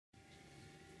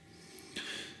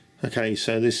Okay,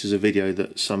 so this is a video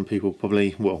that some people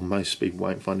probably, well, most people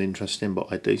won't find interesting, but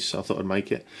I do, so I thought I'd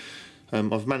make it.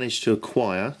 I've managed to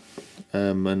acquire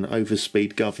an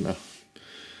Overspeed governor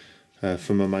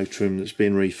from a motorhome that's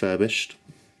been refurbished.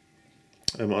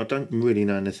 I don't really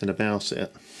know anything about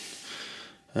it,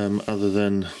 other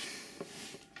than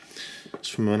it's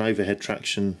from an overhead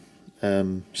traction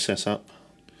setup,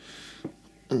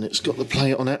 and it's got the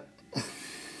plate on it.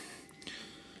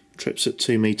 Trips at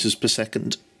 2 meters per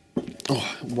second.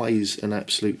 Oh, it weighs an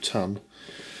absolute ton.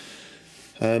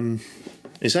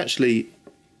 It's actually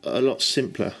a lot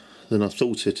simpler than I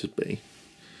thought it would be.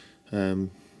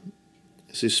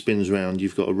 As this spins round,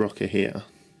 you've got a rocker here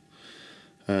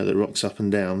that rocks up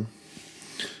and down,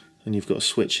 and you've got a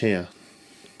switch here,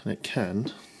 and it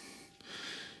can,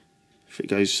 if it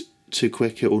goes too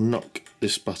quick, it will knock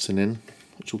this button in,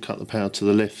 which will cut the power to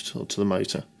the lift or to the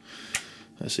motor.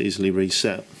 That's easily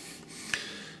reset.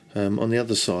 On the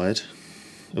other side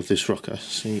of this rocker,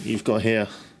 see, you've got here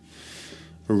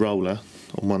a roller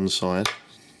on one side,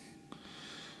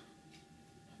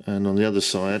 and on the other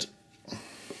side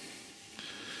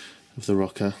of the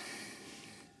rocker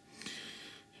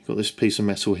you've got this piece of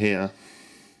metal here,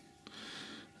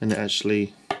 and it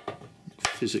actually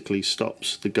physically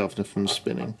stops the governor from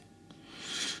spinning.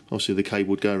 Obviously the cable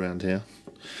would go around here.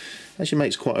 Actually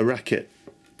makes quite a racket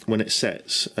when it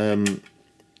sets. You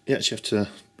actually have to,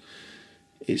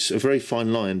 it's a very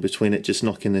fine line between it just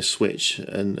knocking this switch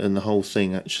and the whole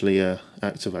thing actually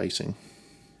activating.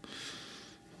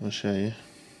 I'll show you.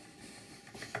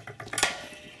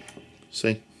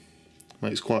 See,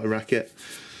 makes quite a racket,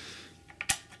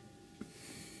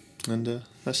 and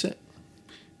that's it.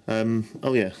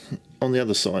 Oh yeah, on the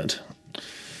other side,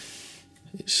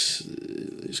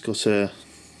 it's got a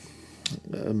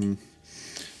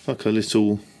like a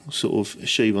little sort of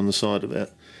sheave on the side of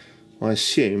it. I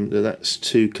assume that that's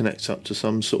to connect up to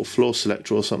some sort of floor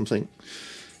selector or something.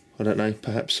 I don't know,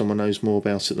 perhaps someone knows more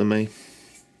about it than me,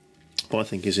 but I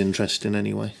think it's interesting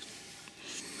anyway.